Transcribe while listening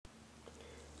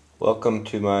Welcome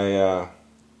to my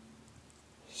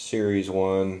Series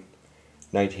 1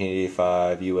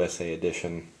 1985 USA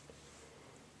edition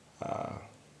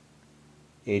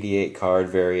 88 card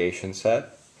variation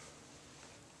set.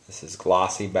 This is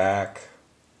glossy back,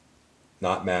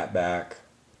 not matte back.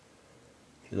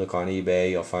 If you look on eBay,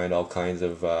 you'll find all kinds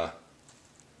of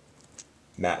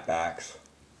matte backs.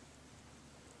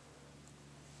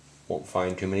 Won't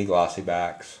find too many glossy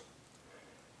backs.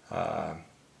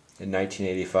 In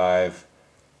 1985,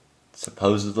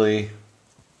 supposedly,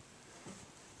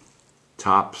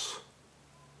 Topps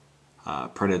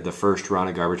printed the first run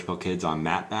of Garbage Pail Kids on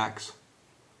matte backs,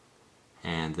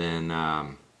 and then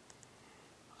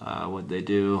what they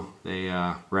do? They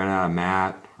ran out of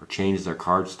matte or changed their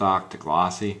cardstock to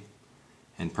glossy,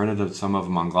 and printed some of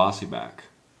them on glossy back.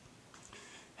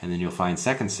 And then you'll find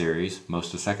second series.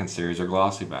 Most of second series are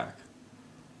glossy back.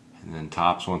 And then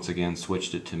Topps once again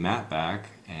switched it to matte back,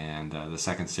 and the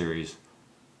second series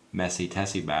messy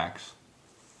Tessie backs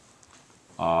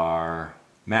are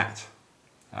matte.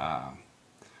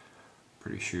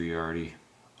 Pretty sure you're already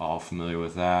all familiar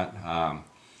with that.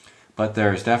 But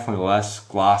there's definitely less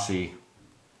glossy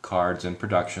cards in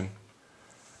production.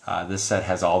 This set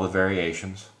has all the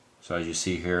variations. So as you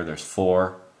see here, there's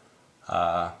 4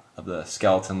 of the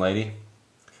Skeleton Lady,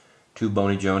 2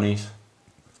 Bony Jonies,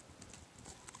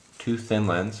 2 Thin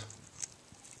Lens.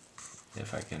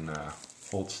 If I can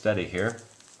hold steady here,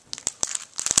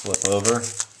 flip over,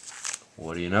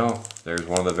 what do you know? There's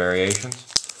one of the variations,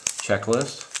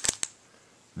 checklist.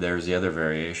 There's the other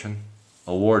variation,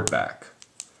 award back.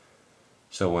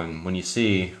 So when you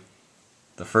see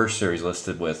the first series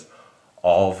listed with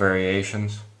all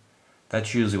variations,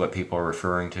 that's usually what people are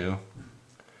referring to.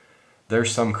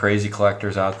 There's some crazy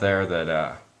collectors out there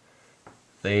that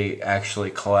they actually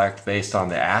collect based on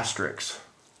the asterisks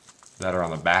that are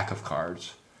on the back of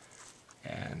cards,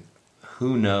 and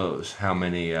who knows how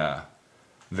many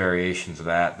variations of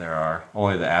that there are.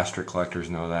 Only the asterisk collectors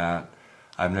know that.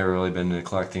 I've never really been into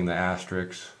collecting the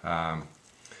asterisks. I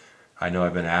know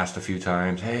I've been asked a few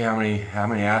times, hey, how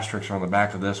many asterisks are on the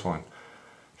back of this one?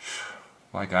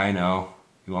 Like, I know.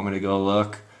 You want me to go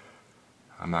look?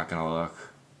 I'm not gonna look.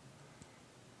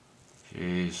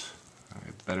 Jeez. I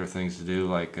got better things to do,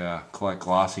 like collect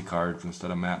glossy cards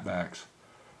instead of matte backs.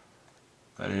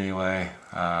 But anyway,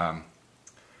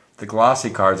 the glossy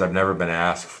cards, I've never been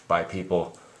asked by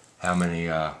people how many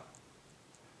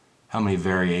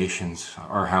variations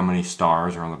or how many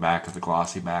stars are on the back of the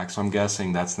glossy back. So I'm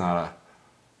guessing that's not a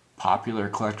popular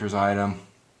collector's item,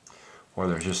 or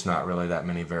there's just not really that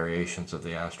many variations of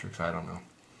the asterisks. I don't know.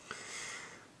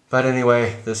 But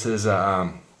anyway, this is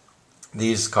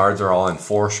these cards are all in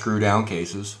 4 screw-down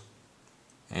cases,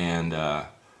 and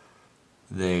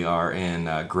they are in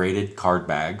graded card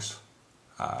bags.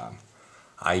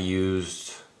 I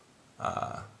used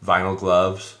vinyl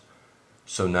gloves,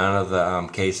 so none of the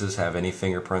cases have any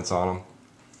fingerprints on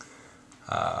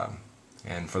them.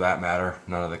 And for that matter,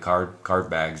 none of the card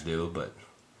bags do, but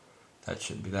that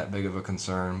shouldn't be that big of a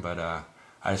concern. But I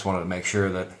just wanted to make sure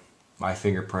that my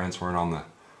fingerprints weren't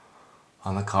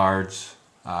on the cards.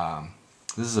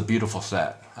 This is a beautiful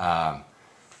set.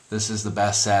 This is the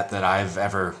best set that I've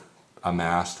ever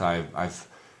amassed.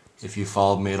 If you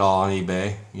followed me at all on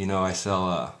eBay, you know I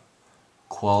sell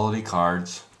quality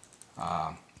cards.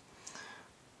 I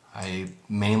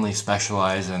mainly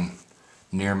specialize in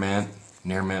near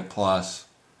mint plus,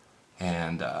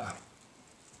 and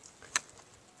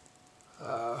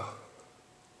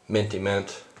minty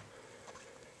mint.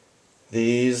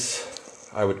 These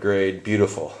I would grade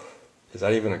beautiful. Is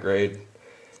that even a grade?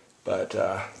 But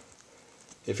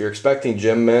if you're expecting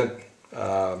gem mint,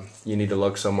 you need to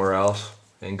look somewhere else,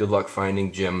 and good luck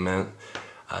finding gem mint.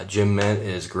 Gem mint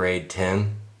is grade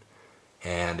 10,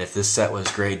 and if this set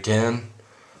was grade 10,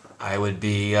 I would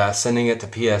be sending it to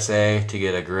PSA to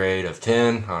get a grade of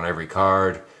 10 on every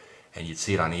card, and you'd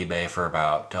see it on eBay for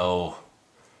about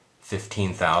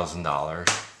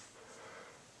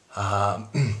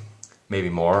 $15,000. Maybe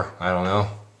more, I don't know.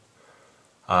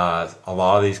 A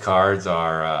lot of these cards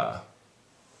are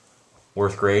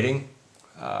worth grading.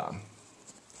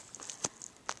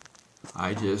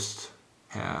 I just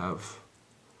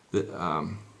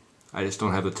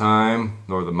don't have the time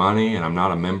nor the money, and I'm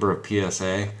not a member of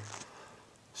PSA.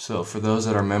 So for those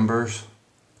that are members,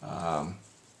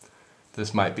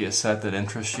 this might be a set that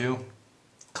interests you.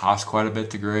 Costs quite a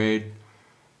bit to grade,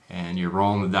 and you're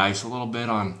rolling the dice a little bit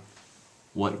on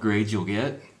what grades you'll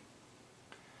get.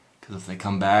 Because if they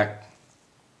come back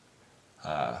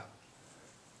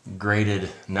graded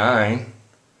 9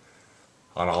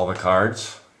 on all the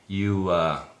cards, you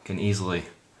can easily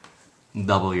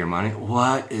double your money.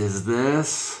 What is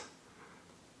this?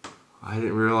 I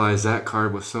didn't realize that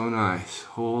card was so nice.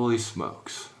 Holy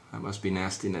smokes. That must be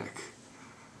Nasty Nick.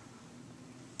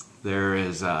 There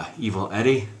is Evil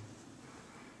Eddie.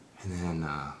 And then,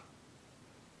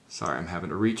 sorry, I'm having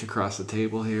to reach across the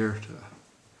table here to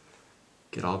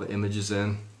get all the images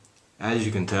in. As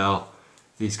you can tell,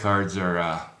 these cards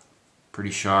are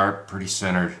pretty sharp, pretty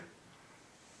centered,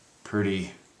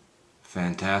 pretty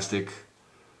fantastic.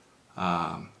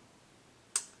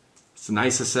 It's the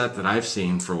nicest set that I've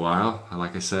seen for a while.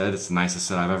 Like I said, it's the nicest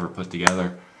set I've ever put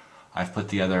together. I've put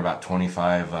together about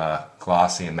 25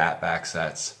 glossy and matte back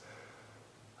sets.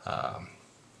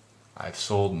 I've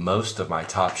sold most of my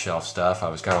top shelf stuff. I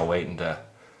was kind of waiting to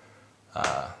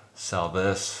sell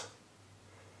this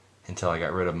until I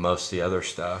got rid of most of the other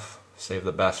stuff. Save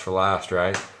the best for last,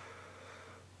 right?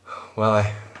 Well,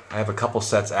 I have a couple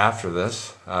sets after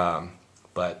this,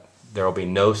 but there will be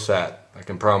no set, I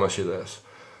can promise you this.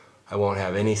 I won't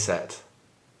have any set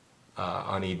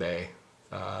on eBay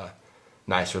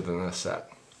nicer than this set,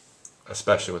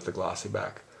 especially with the glossy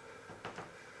back.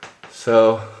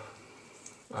 So,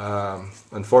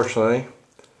 unfortunately,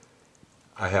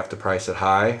 I have to price it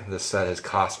high. This set has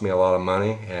cost me a lot of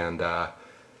money, and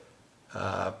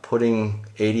putting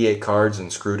 88 cards in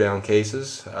screw down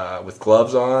cases with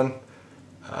gloves on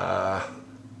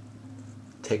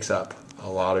takes up a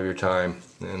lot of your time,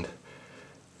 and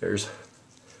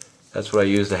that's what I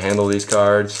use to handle these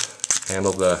cards,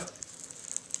 handle the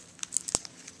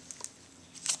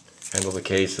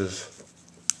cases.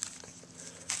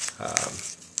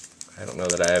 I don't know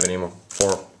that I have any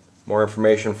more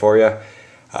information for you.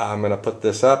 I'm going to put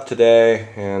this up today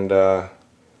and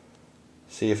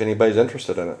see if anybody's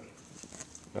interested in it.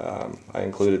 I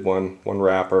included one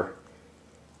wrapper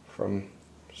from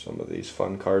some of these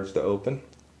fun cards to open.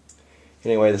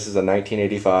 Anyway, this is a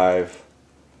 1985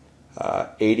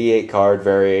 88 card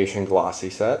variation glossy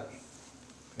set,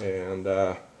 and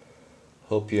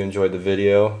hope you enjoyed the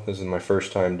video. This is my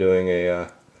first time doing a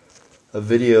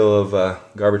video of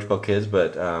Garbage Pail Kids,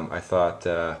 but I thought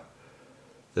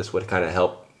this would kind of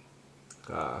help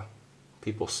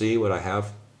people see what I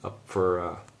have up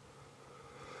for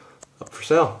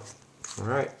sale. All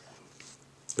right,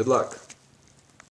 good luck.